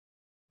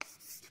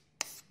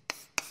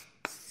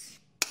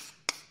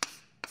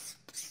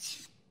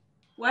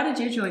Why did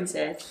you join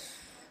SADD?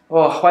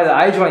 Oh, why did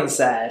I join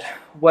SADD?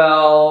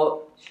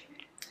 Well,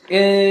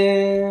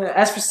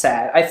 as for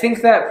SADD, I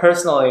think that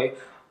personally,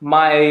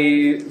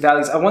 my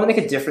values, I want to make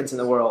a difference in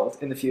the world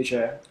in the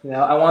future.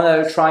 I want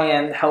to try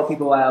and help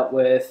people out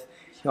with,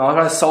 I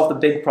want to solve the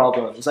big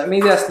problems. Like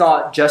maybe that's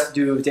not just to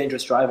do with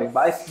dangerous driving, but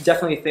I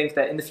definitely think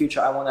that in the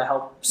future I want to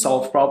help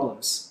solve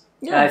problems.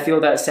 Yeah. And I feel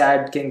that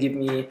SADD can give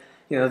me,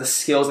 the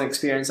skills and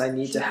experience I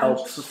need to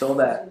help fulfill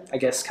that, I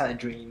guess, kind of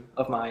dream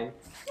of mine.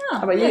 Yeah.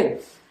 How about you?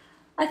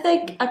 I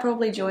think I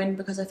probably joined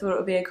because I thought it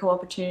would be a cool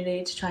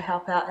opportunity to try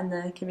help out in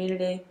the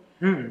community.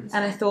 And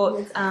I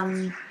thought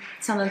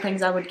some of the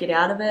things I would get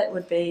out of it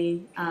would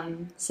be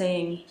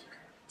seeing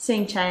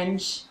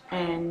change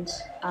and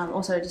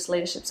also just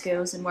leadership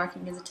skills and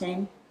working as a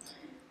team.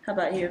 How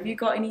about you? Have you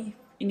got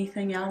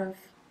anything out of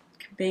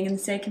being in the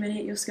SADD committee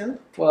at your school?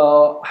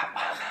 Well,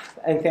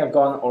 I think I've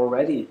gone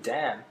already.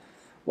 Damn.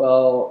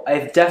 Well,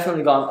 I've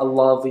definitely gotten a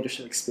lot of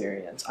leadership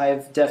experience.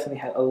 I've definitely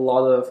had a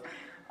lot of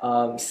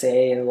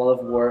say and a lot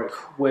of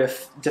work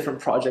with different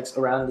projects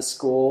around the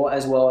school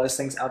as well as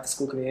things out the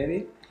school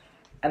community.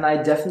 And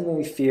I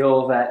definitely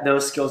feel that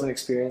those skills and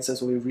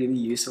experiences will be really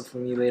useful for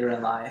me later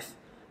in life.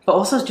 But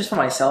also just for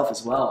myself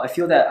as well. I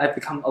feel that I've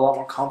become a lot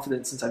more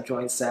confident since I've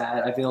joined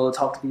SADD. I've been able to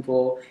talk to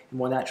people in a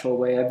more natural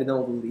way. I've been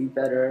able to lead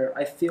better.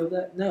 I feel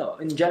that, no,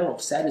 in general,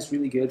 SADD is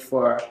really good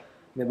for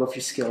both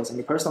your skills and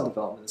your personal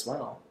development as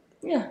well.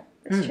 Yeah,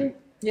 that's true.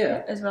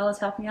 Yeah. As well as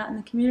helping out in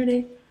the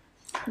community.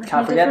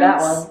 Can't forget that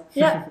one.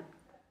 Yeah.